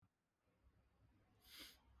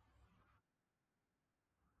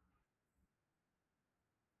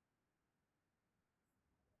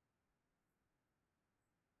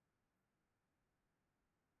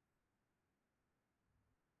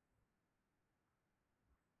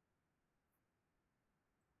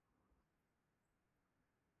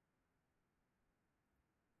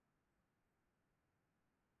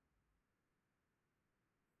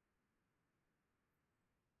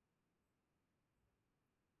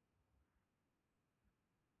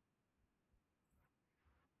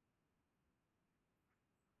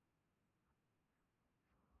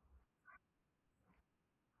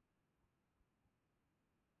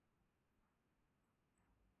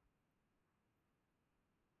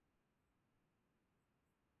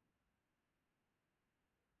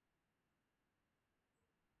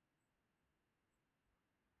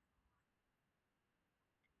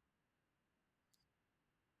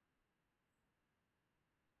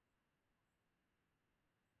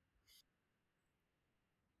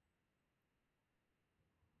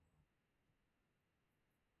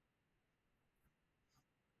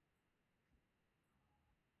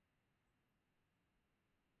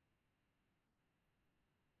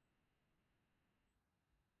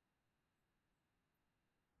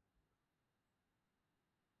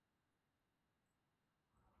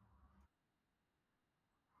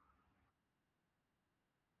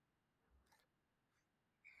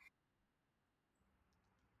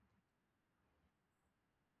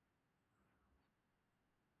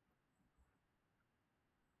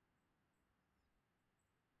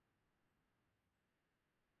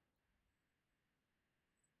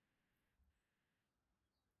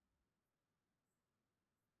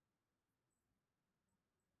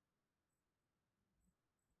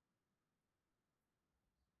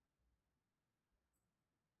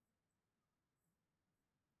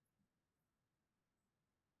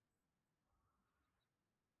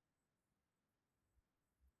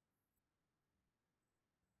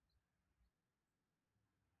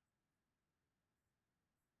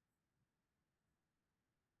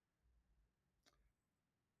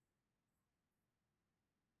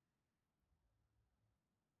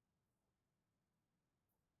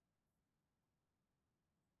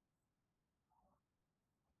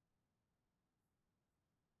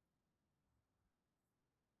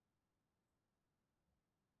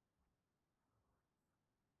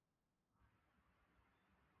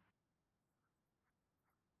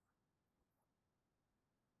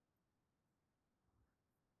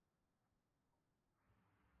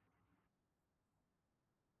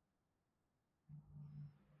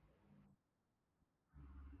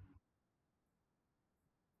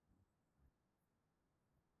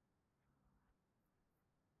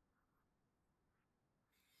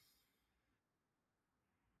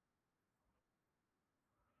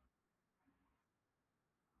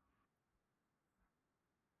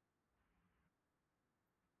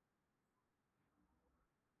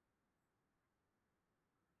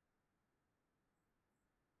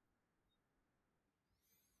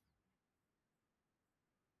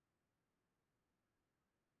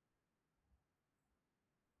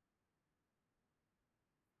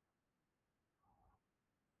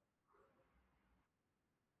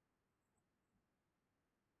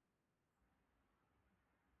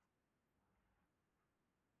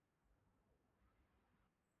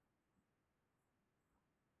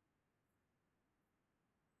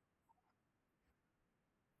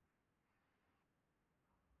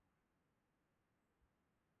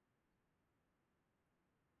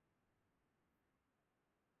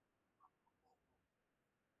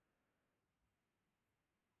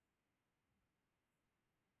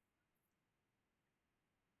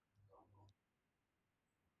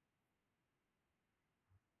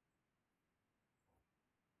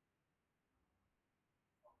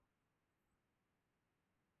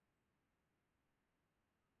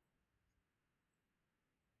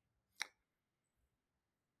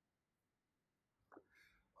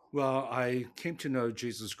Well, I came to know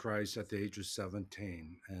Jesus Christ at the age of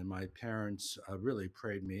 17, and my parents really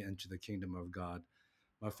prayed me into the kingdom of God.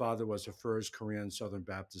 My father was the first Korean Southern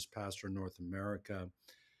Baptist pastor in North America,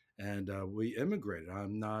 and we immigrated.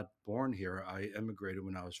 I'm not born here. I immigrated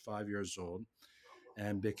when I was 5 years old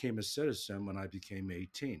and became a citizen when I became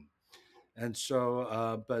 18. And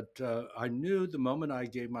so, but I knew the moment I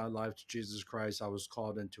gave my life to Jesus Christ, I was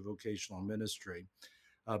called into vocational ministry.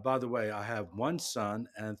 By the way, I have one son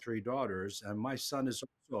and three daughters, and my son is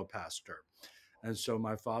also a pastor. And so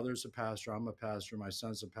my father's a pastor, I'm a pastor, my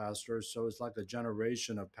son's a pastor. So it's like a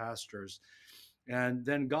generation of pastors. And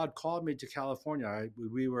then God called me to California.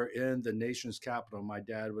 We were in the nation's capital. My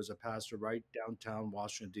dad was a pastor right downtown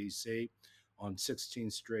Washington, D.C. on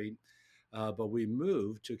 16th Street. But we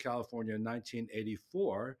moved to California in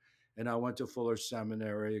 1984, and I went to Fuller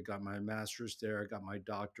Seminary, got my master's there, got my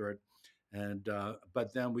doctorate. And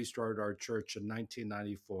but then we started our church in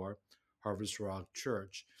 1994, Harvest Rock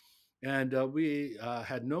Church. And we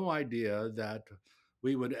had no idea that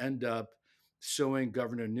we would end up suing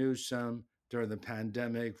Governor Newsom during the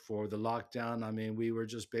pandemic for the lockdown. I mean, we were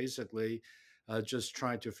just basically just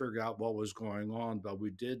trying to figure out what was going on, but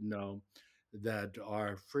we did know that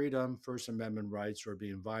our freedom, First Amendment rights were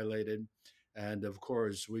being violated. And of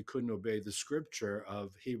course, we couldn't obey the scripture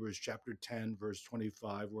of Hebrews chapter 10, verse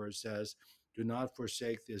 25, where it says, "Do not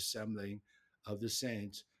forsake the assembling of the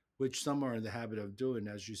saints," which some are in the habit of doing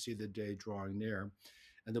as you see the day drawing near.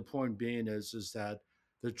 And the point being is that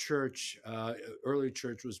the church, early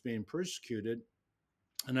church, was being persecuted,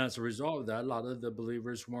 and as a result of that, a lot of the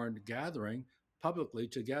believers weren't gathering publicly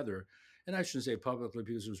together. And I shouldn't say publicly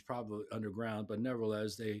because it was probably underground, but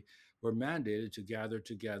nevertheless, they were mandated to gather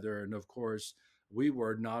together. And of course, we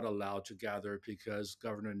were not allowed to gather because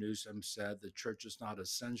Governor Newsom said the church is not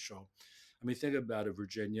essential. I mean, think about it,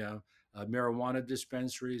 Virginia. Marijuana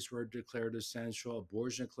dispensaries were declared essential,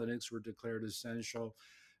 abortion clinics were declared essential,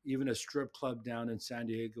 even a strip club down in San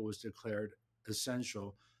Diego was declared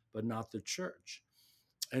essential, but not the church.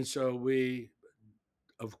 And so we,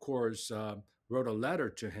 of course, wrote a letter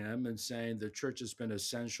to him and saying the church has been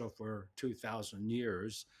essential for 2,000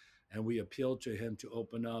 years. And we appealed to him to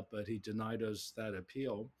open up, but he denied us that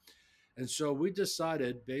appeal. And so we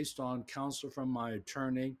decided, based on counsel from my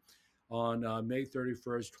attorney, on May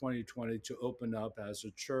 31st, 2020, to open up as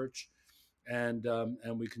a church. And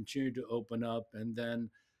we continued to open up. And then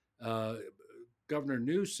uh, Governor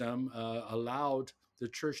Newsom allowed the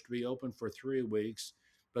church to be open for 3 weeks,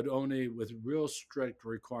 but only with real strict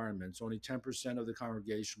requirements. Only 10% of the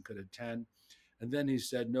congregation could attend. And then he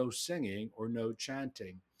said no singing or no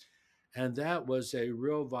chanting. And that was a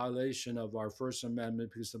real violation of our First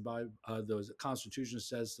Amendment because the Constitution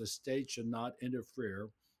says the state should not interfere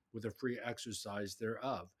with the free exercise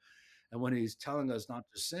thereof. And when he's telling us not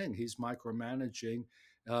to sing, he's micromanaging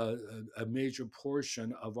a major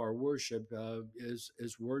portion of our worship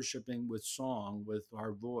is worshiping with song, with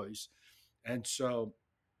our voice. And so,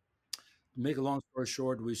 to make a long story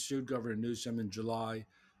short, we sued Governor Newsom in July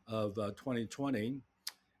of 2020,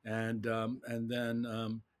 and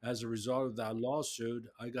then as a result of that lawsuit,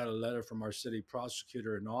 I got a letter from our city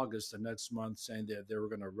prosecutor in August the next month saying that they were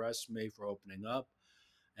going to arrest me for opening up,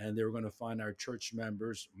 and they were going to fine our church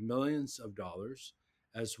members millions of dollars,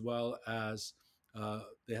 as well as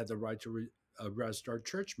they had the right to arrest our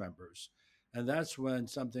church members. And that's when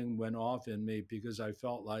something went off in me because I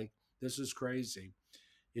felt like this is crazy.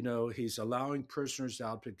 You know, he's allowing prisoners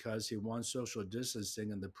out because he wants social distancing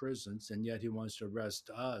in the prisons, and yet he wants to arrest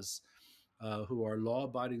us who are law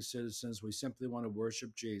abiding citizens. We simply want to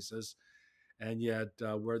worship Jesus, and yet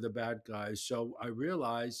we're the bad guys. So I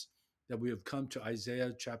realize that we have come to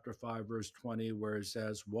Isaiah chapter 5, verse 20, where it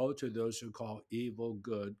says, "Woe to those who call evil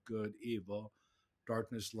good, good evil,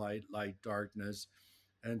 darkness light, light darkness."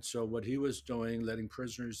 And so what he was doing, letting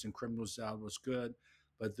prisoners and criminals out, was good,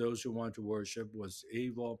 but those who wanted to worship was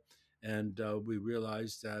evil. And we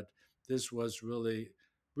realized that this was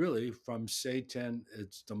really from Satan.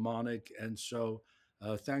 It's demonic. And so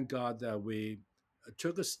thank God that we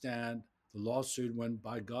took a stand. The lawsuit went,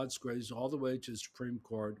 by God's grace, all the way to the Supreme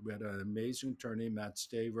Court. We had an amazing attorney, Matt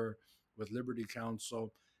Staver, with Liberty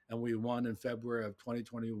Counsel, and we won in February of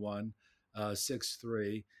 2021,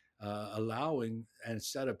 6-3, allowing and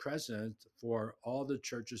set a precedent for all the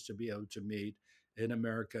churches to be able to meet in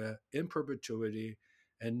America in perpetuity,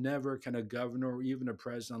 and never can a governor or even a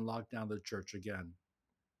president lock down the church again.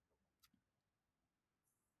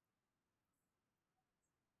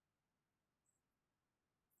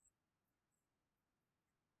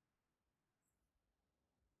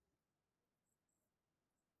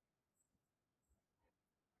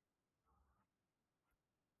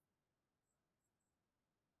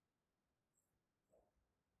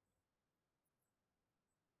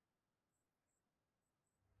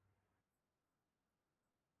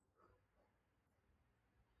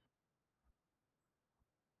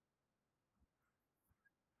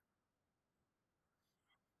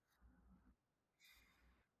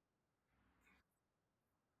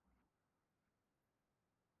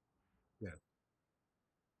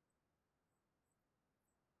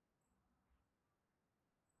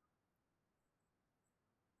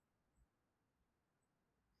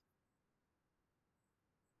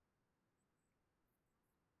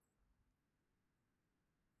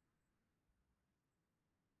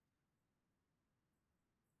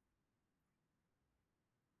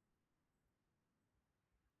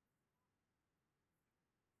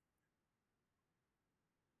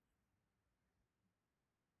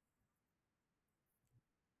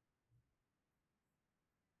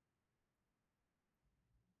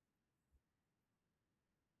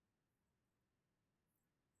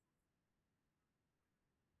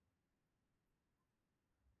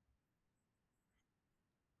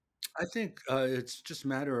 I think it's just a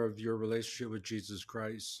matter of your relationship with Jesus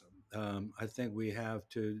Christ. I think we have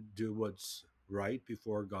to do what's right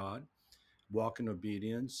before God, walk in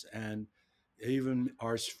obedience, and even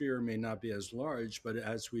our sphere may not be as large, but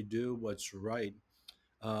as we do what's right,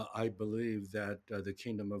 I believe that the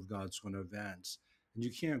kingdom of God's going to advance. And you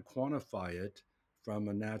can't quantify it from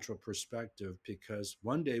a natural perspective because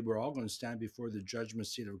one day we're all going to stand before the judgment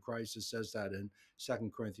seat of Christ. It says that in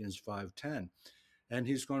 2 Corinthians 5:10, and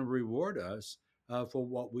he's going to reward us for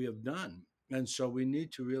what we have done. And so we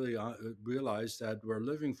need to really realize that we're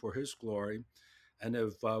living for his glory. And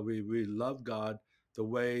if we love God the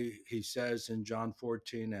way he says in John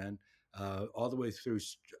 14 and all the way through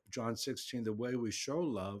John 16, the way we show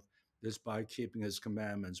love is by keeping his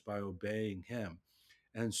commandments, by obeying him.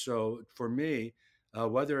 And so for me,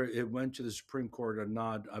 whether it went to the Supreme Court or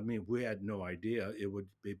not, I mean, we had no idea it would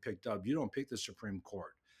be picked up. You don't pick the Supreme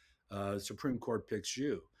Court. Supreme Court picks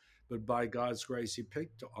you. But by God's grace, he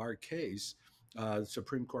picked our case. The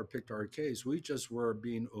Supreme Court picked our case. We just were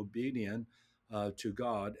being obedient to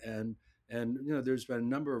God. And you know, there's been a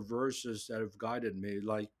number of verses that have guided me.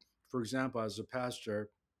 Like, for example, as a pastor,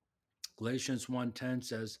 Galatians 1:10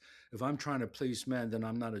 says, if I'm trying to please men, then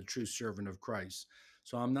I'm not a true servant of Christ.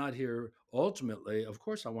 So I'm not here ultimately. Of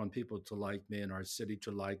course, I want people to like me and our city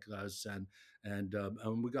to like us. And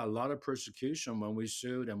we got a lot of persecution when we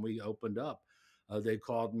sued and we opened up. They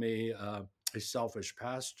called me a selfish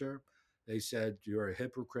pastor. They said, you're a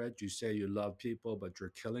hypocrite. You say you love people, but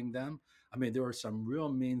you're killing them. I mean, there were some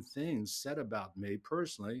real mean things said about me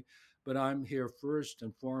personally, but I'm here first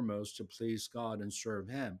and foremost to please God and serve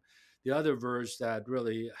Him. The other verse that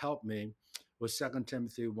really helped me was 2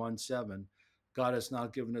 Timothy 1:7. God has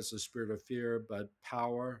not given us a spirit of fear, but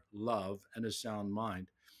power, love, and a sound mind.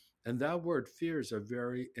 And that word fear is a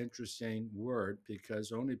very interesting word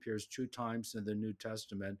because it only appears two times in the New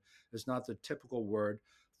Testament. It's not the typical word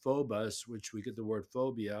phobos, which we get the word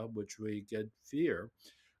phobia, which we get fear.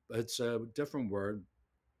 But it's a different word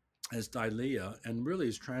as Dilea, and really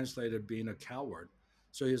is translated being a coward.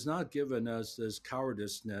 So he has not given us this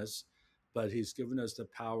cowardiceness, but he's given us the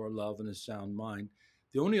power, love, and a sound mind.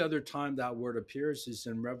 The only other time that word appears is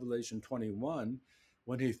in Revelation 21,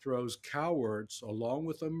 when he throws cowards along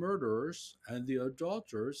with the murderers and the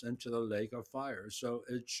adulterers into the lake of fire. So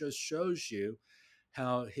it just shows you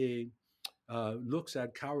how he looks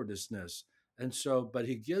at cowardiceness. And so, but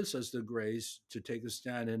he gives us the grace to take a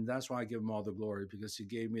stand. And that's why I give him all the glory, because he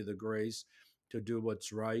gave me the grace to do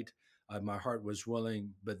what's right. My heart was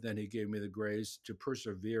willing, but then he gave me the grace to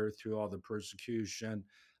persevere through all the persecution,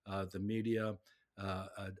 the media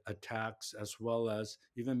attacks, as well as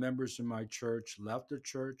even members in my church left the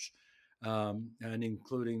church, and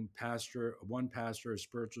including one pastor, a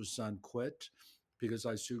spiritual son, quit because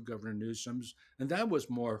I sued Governor Newsom's. And that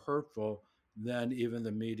was more hurtful than even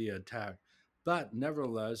the media attack. But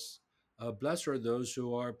nevertheless, blessed are those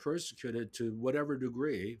who are persecuted to whatever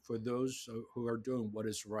degree for those who are doing what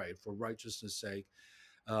is right for righteousness' sake.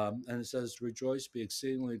 And it says, rejoice, be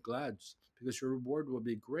exceedingly glad, because your reward will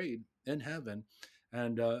be great in heaven.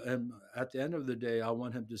 And at the end of the day, I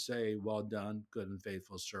want him to say, well done, good and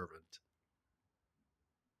faithful servant.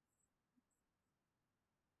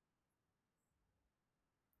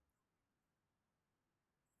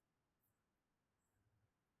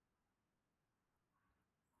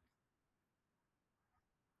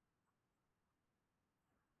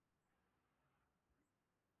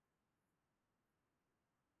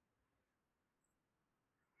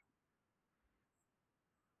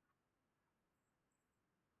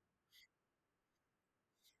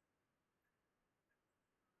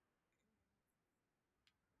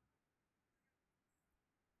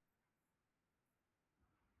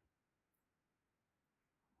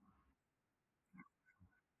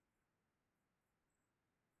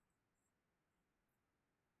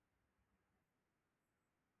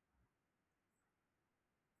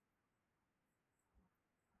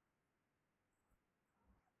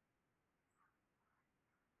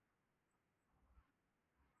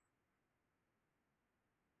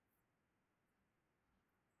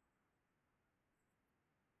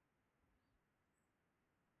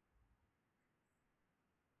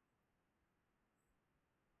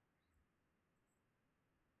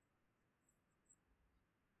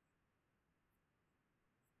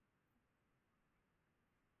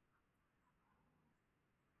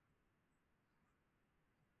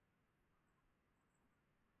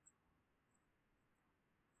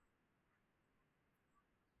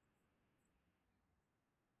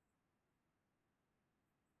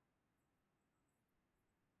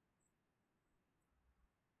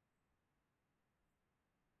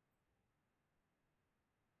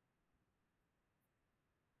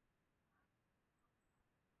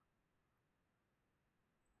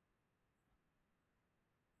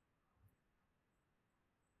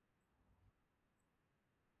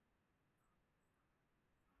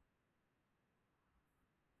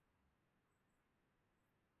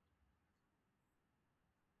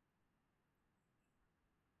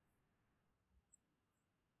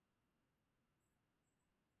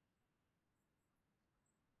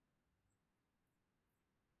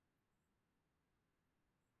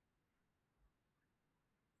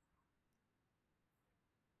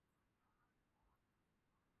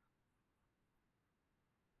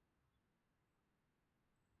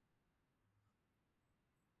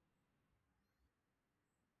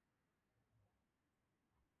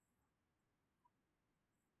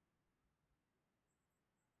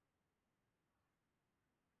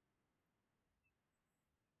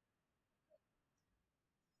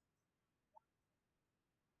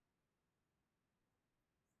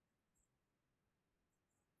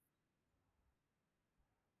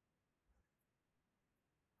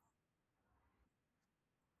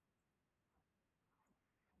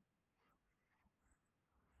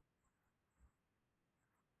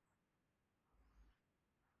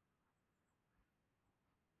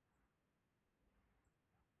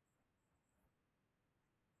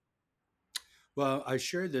 Well, I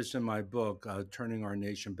share this in my book, Turning Our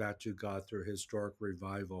Nation Back to God Through Historic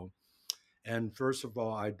Revival. And first of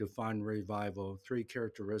all, I define revival. Three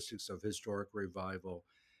characteristics of historic revival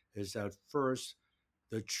is that first,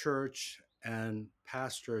 the church and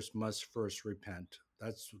pastors must first repent.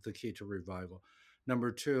 That's the key to revival.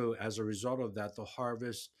 Number two, as a result of that, the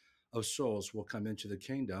harvest of souls will come into the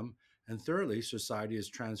kingdom. And thirdly, society is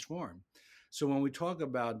transformed. So when we talk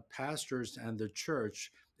about pastors and the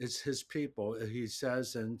church, it's his people. He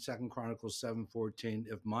says in Second Chronicles 7:14,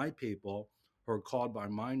 if my people who are called by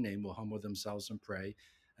my name will humble themselves and pray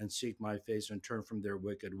and seek my face and turn from their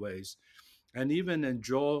wicked ways. And even in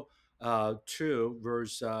Joel 2,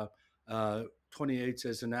 verse uh, 28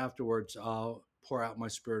 says, and afterwards I'll pour out my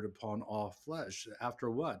spirit upon all flesh. After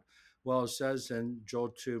what? Well, it says in Joel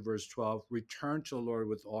 2, verse 12, return to the Lord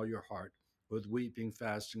with all your heart, with weeping,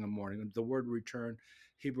 fasting, and mourning. And the word return,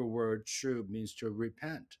 Hebrew word shub, means to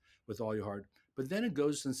repent with all your heart. But then it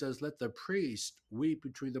goes and says, let the priest weep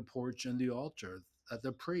between the porch and the altar. That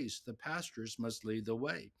the priest, the pastors, must lead the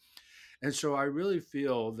way. And so I really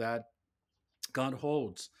feel that God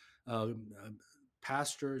holds uh,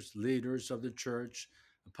 pastors, leaders of the church,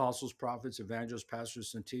 apostles, prophets, evangelists,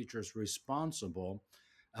 pastors, and teachers responsible,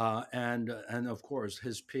 and of course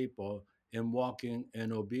his people in walking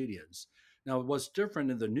in obedience. Now, what's different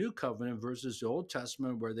in the New Covenant versus the Old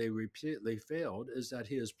Testament, where they repeatedly failed, is that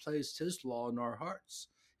He has placed His law in our hearts.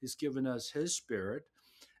 He's given us His Spirit,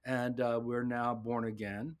 and we're now born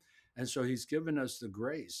again. And so he's given us the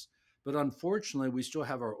grace. But unfortunately, we still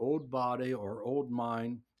have our old body or old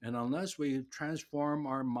mind. And unless we transform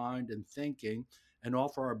our mind and thinking and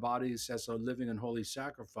offer our bodies as a living and holy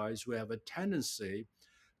sacrifice, we have a tendency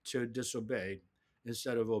to disobey.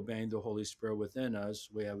 Instead of obeying the Holy Spirit within us,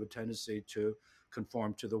 we have a tendency to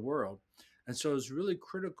conform to the world. And so it's really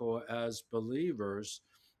critical as believers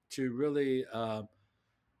to really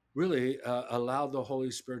allow the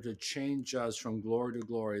Holy Spirit to change us from glory to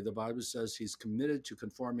glory. The Bible says He's committed to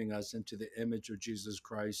conforming us into the image of Jesus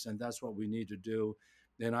Christ, and that's what we need to do.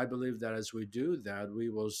 And I believe that as we do that, we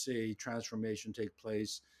will see transformation take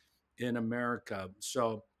place in America,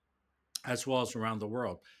 so as well as around the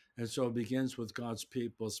world. And so it begins with God's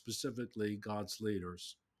people, specifically God's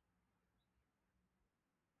leaders.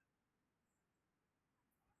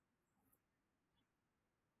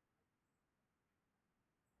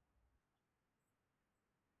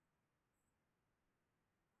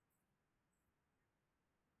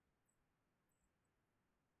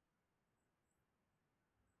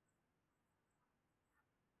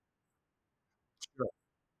 Sure.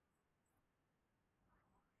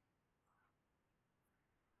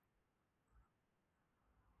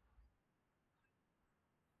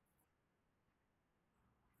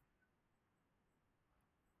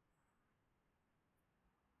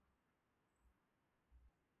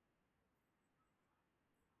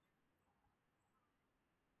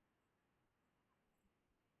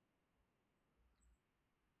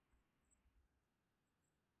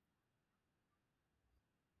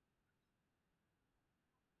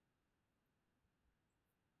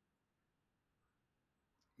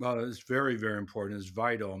 Well, it's very, very important. It's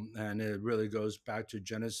vital. And it really goes back to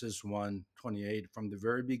Genesis 1:28. From the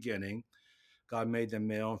very beginning, God made them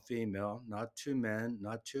male and female, not two men,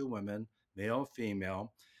 not two women, male and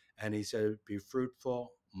female. And he said, be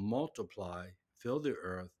fruitful, multiply, fill the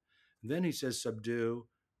earth. And then he says, subdue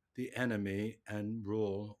the enemy and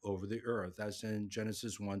rule over the earth. That's in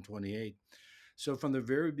Genesis 1:28. So from the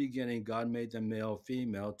very beginning, God made them male,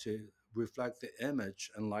 female to reflect the image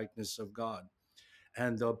and likeness of God.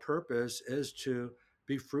 And the purpose is to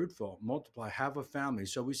be fruitful, multiply, have a family.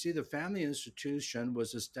 So we see the family institution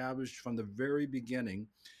was established from the very beginning.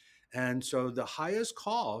 And so the highest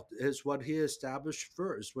call is what he established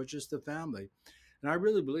first, which is the family. And I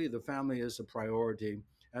really believe the family is a priority.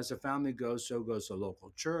 As the family goes, so goes the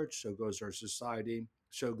local church, so goes our society,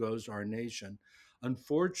 so goes our nation.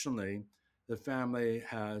 Unfortunately, the family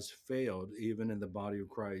has failed even in the body of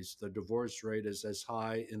Christ. The divorce rate is as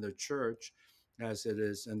high in the church as it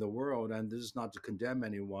is in the world. And this is not to condemn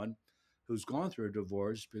anyone who's gone through a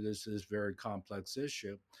divorce because it's a very complex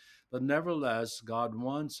issue. But nevertheless, God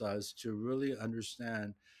wants us to really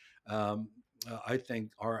understand, I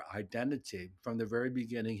think, our identity. From the very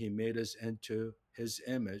beginning, He made us into His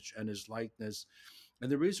image and His likeness.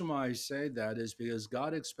 And the reason why I say that is because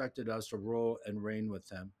God expected us to rule and reign with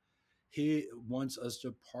Him. He wants us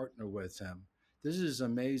to partner with Him. This is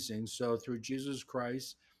amazing. So, through Jesus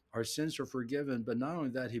Christ, our sins are forgiven. But not only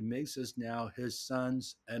that, He makes us now His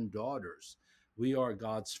sons and daughters. We are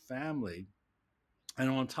God's family, And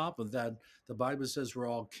on top of that, the Bible says we're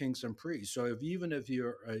all kings and priests. So if even if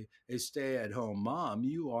you're a stay-at-home mom,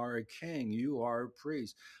 you are a king, you are a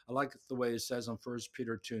priest. I like the way it says in 1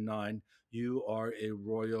 Peter 2:9, you are a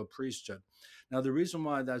royal priesthood. Now, the reason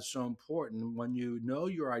why that's so important, when you know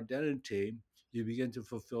your identity, you begin to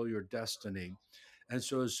fulfill your destiny. And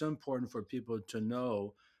so it's so important for people to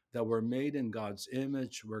know that we're made in God's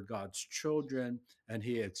image, we're God's children, and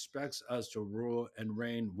He expects us to rule and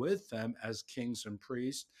reign with them as kings and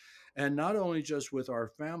priests. And not only just with our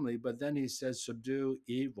family, but then He says, subdue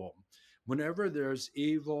evil. Whenever there's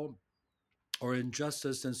evil or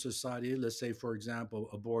injustice in society, let's say, for example,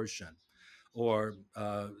 abortion, or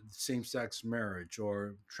same sex marriage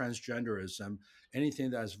or transgenderism, anything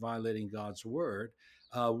that's violating God's word,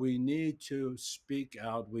 we need to speak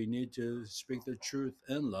out. We need to speak the truth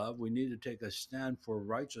in love. We need to take a stand for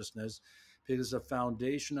righteousness because the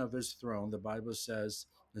foundation of his throne, the Bible says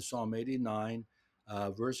in Psalm 89,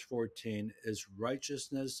 verse 14, is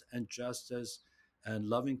righteousness and justice and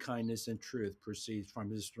loving kindness and truth proceeds from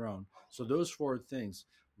his throne. So those four things,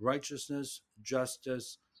 righteousness,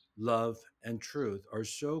 justice, love, and truth are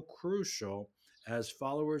so crucial as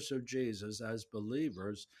followers of Jesus, as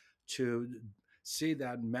believers, to see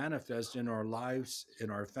that manifest in our lives, in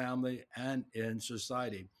our family, and in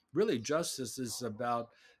society. Really, justice is about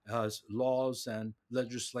laws and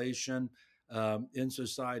legislation in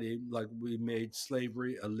society, like we made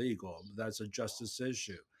slavery illegal. That's a justice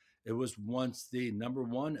issue. It was once the number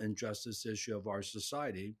one injustice issue of our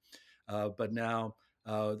society, but now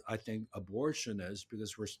I think abortion is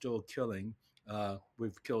because we're still killing.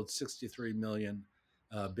 We've killed 63 million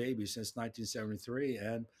babies since 1973,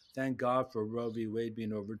 and thank God for Roe v. Wade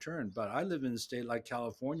being overturned. But I live in a state like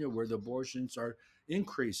California where the abortions are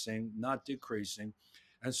increasing, not decreasing.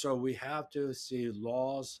 And so we have to see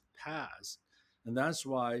laws passed. And that's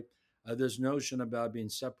why this notion about being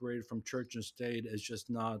separated from church and state is just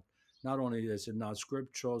not only is it not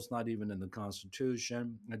scriptural, it's not even in the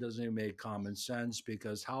Constitution. It doesn't even make common sense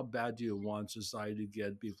because how bad do you want society to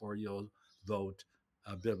get before you'll vote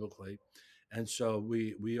biblically? And so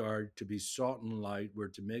we are to be salt and light. We're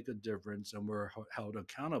to make a difference, and we're held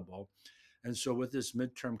accountable. And so with this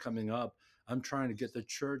midterm coming up, I'm trying to get the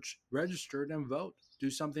church registered and vote. Do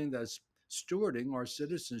something that's stewarding our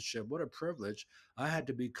citizenship. What a privilege! I had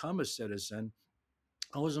to become a citizen.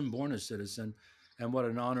 I wasn't born a citizen, and what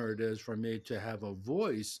an honor it is for me to have a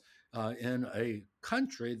voice in a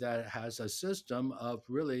country that has a system of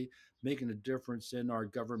really making a difference in our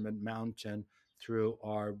government mountain through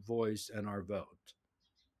our voice and our vote.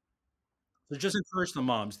 So just encourage the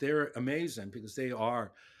moms; they're amazing because they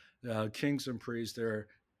are kings and priests. They're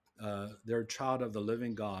a child of the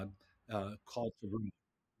living God, called to rule.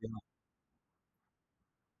 Yeah.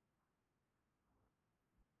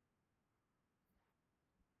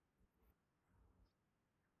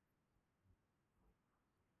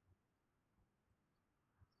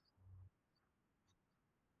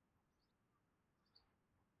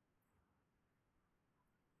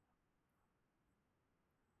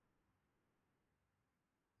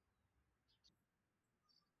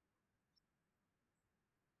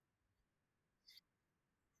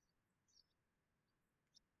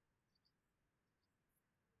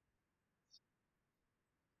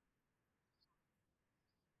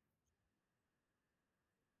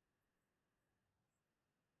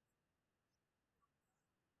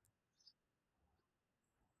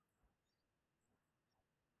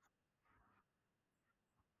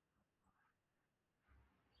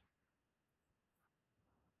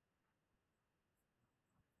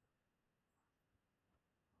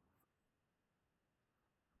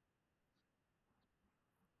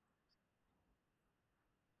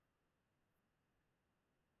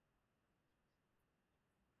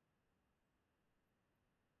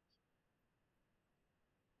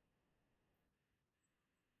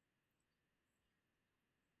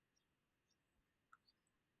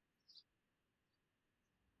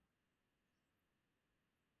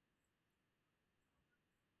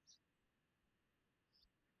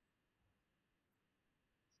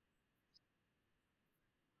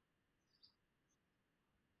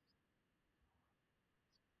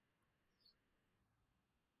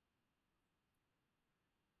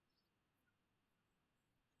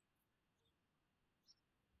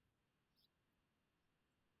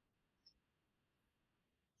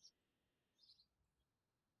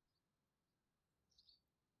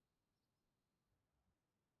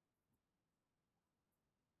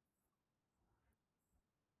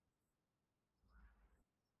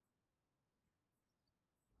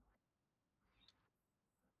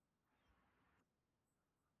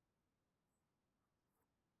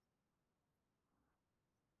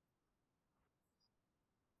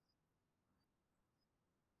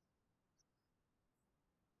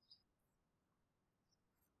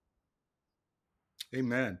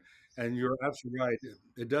 Amen. And you're absolutely right.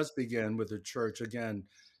 It does begin with the church. Again,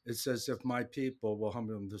 it says, if my people will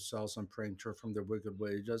humble themselves and pray and turn from their wicked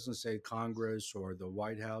way. It doesn't say Congress or the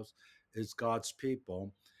White House. It's God's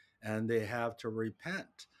people, and they have to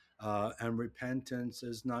repent. And repentance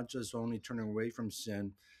is not just only turning away from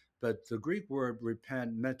sin, but the Greek word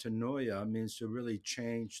repent, metanoia, means to really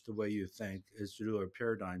change the way you think, is to do a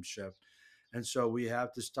paradigm shift. And so we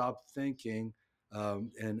have to stop thinking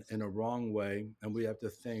in a wrong way, and we have to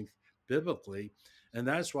think biblically. And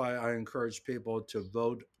that's why I encourage people to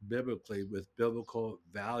vote biblically with biblical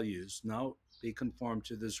values, not be conformed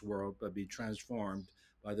to this world, but be transformed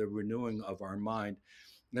by the renewing of our mind.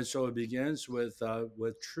 And so it begins with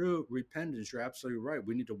true repentance. You're absolutely right.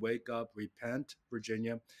 We need to wake up, repent,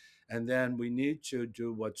 Virginia, and then we need to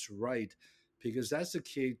do what's right, because that's the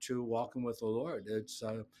key to walking with the Lord. It's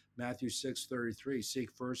Matthew 6:33. Seek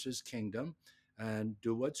first His kingdom and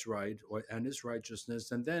do what's right, and His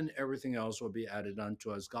righteousness, and then everything else will be added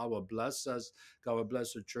unto us. God will bless us. God will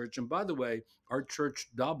bless the church. And by the way, our church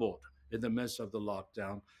doubled in the midst of the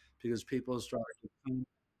lockdown because people started to come,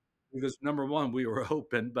 because number one, we were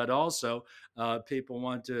open, but also people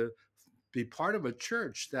want to be part of a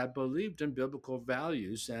church that believed in biblical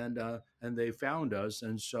values, and they found us,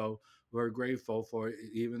 and so we're grateful for it.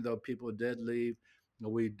 Even though people did leave,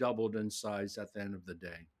 we doubled in size at the end of the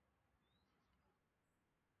day.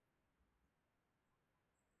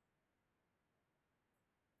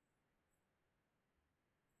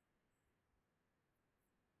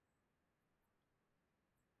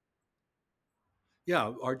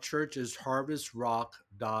 Yeah, our church is Harvest Rock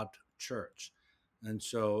dot Church. And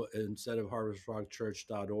so instead of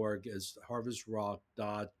harvestrockchurch.org, it's Harvest Rock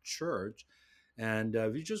dot Church. And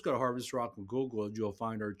if you just go to Harvest Rock and Google it, you'll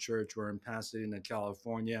find our church. We're in Pasadena,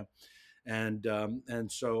 California. And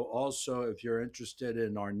so also, if you're interested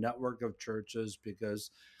in our network of churches,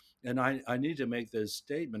 because and I need to make this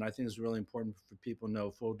statement, I think it's really important for people to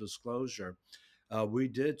know full disclosure. We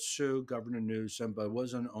did sue Governor Newsom, but it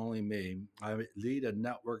wasn't only me. I lead a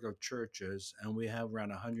network of churches, and we have around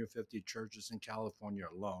 150 churches in California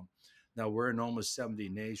alone. Now, we're in almost 70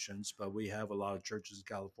 nations, but we have a lot of churches in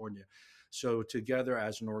California. So, together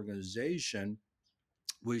as an organization,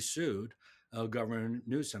 we sued Governor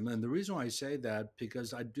Newsom. And the reason why I say that,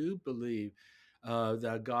 because I do believe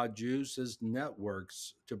that God uses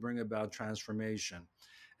networks to bring about transformation.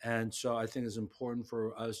 And so I think it's important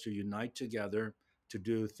for us to unite together to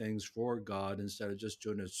do things for God instead of just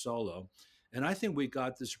doing it solo. And I think we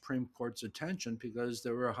got the Supreme Court's attention because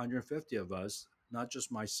there were 150 of us, not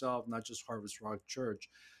just myself, not just Harvest Rock Church,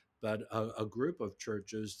 but a group of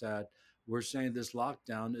churches that were saying this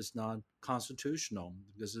lockdown is not constitutional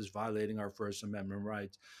because it's violating our First Amendment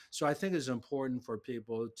rights. So I think it's important for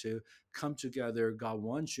people to come together. God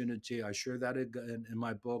wants unity. I share that in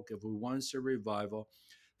my book. If we want to see revival,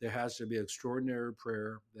 there has to be extraordinary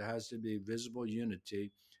prayer, there has to be visible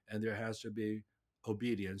unity, and there has to be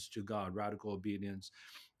obedience to God, radical obedience.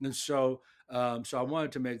 And so I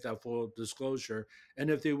wanted to make that full disclosure. And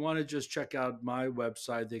if they want to just check out my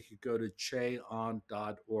website, they could go to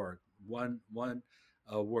cheon.org. One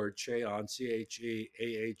word, Cheon,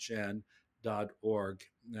 CHEAHN.org.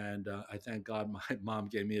 And I thank God my mom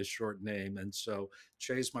gave me a short name. And so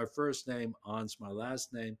Che's my first name, On's my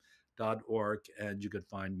last name, .org, and you could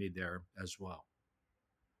find me there as well.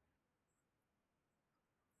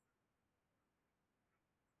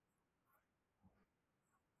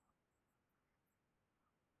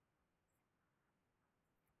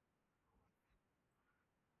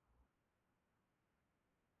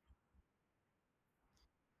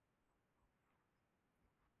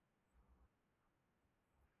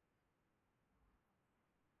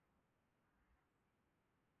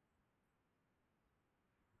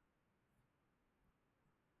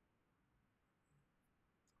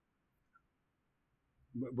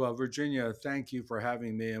 Well, Virginia, thank you for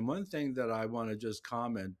having me. And one thing that I want to just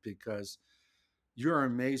comment, because you're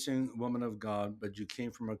an amazing woman of God, but you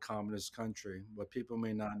came from a communist country. What people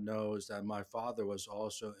may not know is that my father was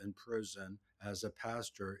also in prison as a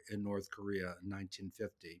pastor in North Korea in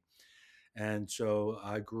 1950. And so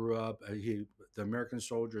I grew up, the American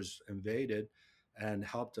soldiers invaded and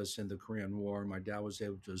helped us in the Korean War. My dad was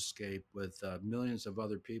able to escape with millions of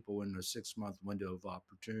other people in a 6 month window of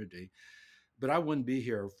opportunity. But I wouldn't be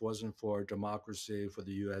here if it wasn't for democracy, for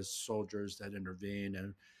the U.S. soldiers that intervened,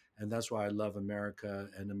 and that's why I love America.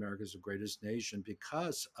 And America is the greatest nation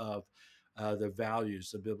because of the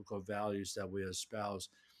values, the biblical values that we espouse.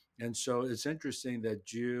 And so it's interesting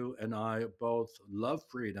that you and I both love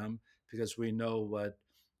freedom because we know what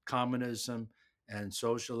communism and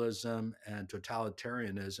socialism and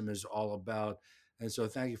totalitarianism is all about. And so,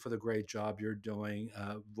 thank you for the great job you're doing,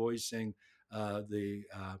 voicing uh, the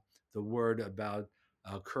uh, the word about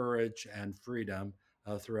courage and freedom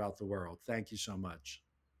throughout the world. Thank you so much.